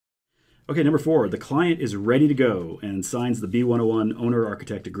Okay, number 4, the client is ready to go and signs the B101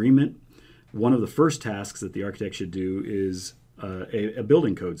 owner-architect agreement. One of the first tasks that the architect should do is a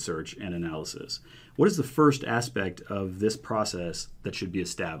building code search and analysis. What is the first aspect of this process that should be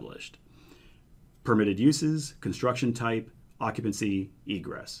established? Permitted uses, construction type, occupancy,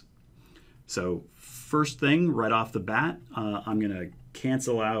 egress. So first thing right off the bat, I'm going to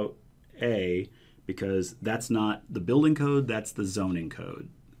cancel out A because that's not the building code, that's the zoning code.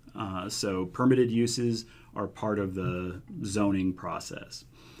 So permitted uses are part of the zoning process.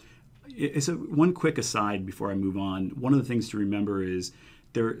 So one quick aside before I move on. One of the things to remember is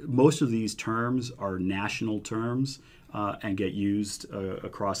most of these terms are national terms and get used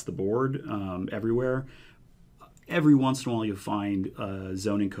across the board everywhere. Every once in a while you'll find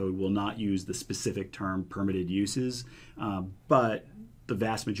zoning code will not use the specific term permitted uses, but the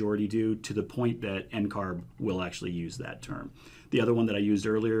vast majority do, to the point that NCARB will actually use that term. The other one that I used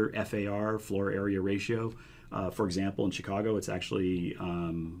earlier, FAR, floor area ratio, for example, in Chicago, it's actually,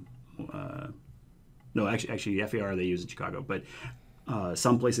 actually FAR they use in Chicago, but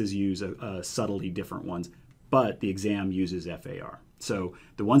some places use subtly different ones, but the exam uses FAR. So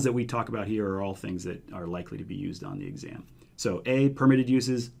the ones that we talk about here are all things that are likely to be used on the exam. So A, permitted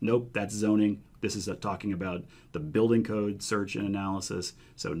uses, nope, that's zoning. This is talking about the building code search and analysis,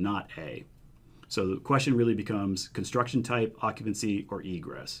 so not A. So the question really becomes construction type, occupancy, or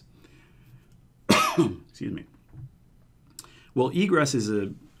egress. Excuse me. Well, egress is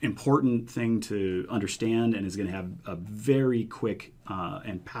an important thing to understand and is going to have a very quick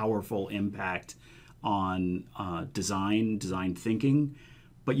and powerful impact on design thinking,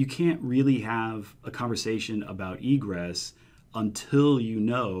 but you can't really have a conversation about egress until you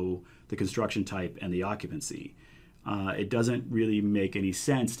know the construction type and the occupancy. It doesn't really make any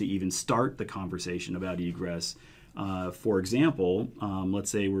sense to even start the conversation about egress. For example, let's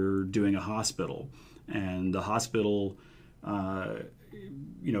say we're doing a hospital, and the hospital,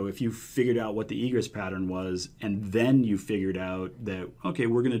 if you figured out what the egress pattern was, and then you figured out that, okay,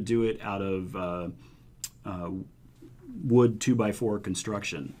 we're going to do it out of wood 2x4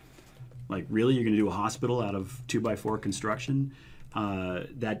 construction. Like, really, you're going to do a hospital out of 2x4 construction?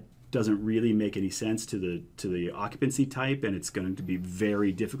 That doesn't really make any sense to the occupancy type, and it's going to be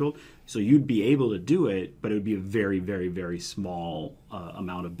very difficult. So you'd be able to do it, but it would be a very, very, very small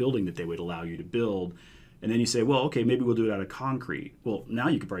amount of building that they would allow you to build. And then you say, well, okay, maybe we'll do it out of concrete. Well, now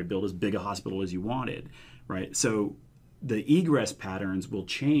you could probably build as big a hospital as you wanted, right? So the egress patterns will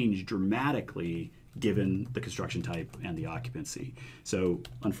change dramatically given the construction type and the occupancy. So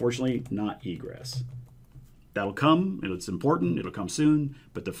unfortunately, not egress. That'll come, it's important, it'll come soon,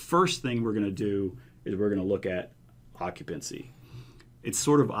 but the first thing we're going to do is we're going to look at occupancy. It's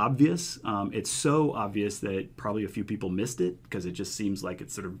sort of obvious. It's so obvious that probably a few people missed it because it just seems like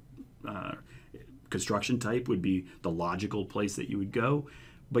it's sort of construction type would be the logical place that you would go.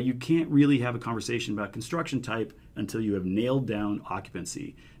 But you can't really have a conversation about construction type until you have nailed down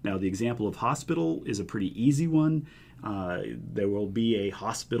occupancy. Now, the example of hospital is a pretty easy one. There will be a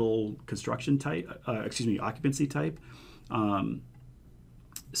hospital construction type, occupancy type.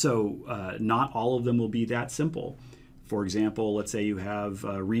 So not all of them will be that simple. For example, let's say you have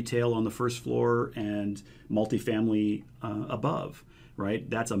retail on the first floor and multifamily above. Right?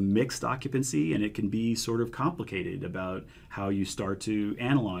 That's a mixed occupancy, and it can be sort of complicated about how you start to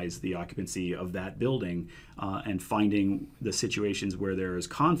analyze the occupancy of that building and finding the situations where there is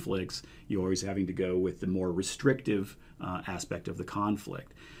conflicts. You're always having to go with the more restrictive aspect of the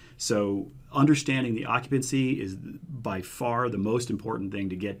conflict. So understanding the occupancy is by far the most important thing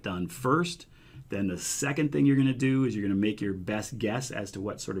to get done first. Then the second thing you're going to do is you're going to make your best guess as to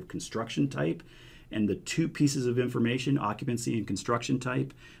what sort of construction type. And the two pieces of information, occupancy and construction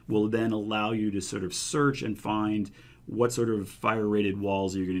type, will then allow you to sort of search and find what sort of fire-rated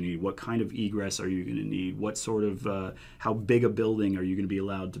walls are you going to need, what kind of egress are you going to need, what sort of, how big a building are you going to be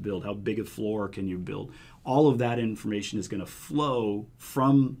allowed to build, how big a floor can you build. All of that information is going to flow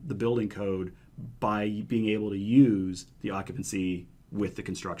from the building code by being able to use the occupancy with the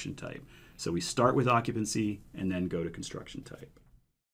construction type. So we start with occupancy and then go to construction type.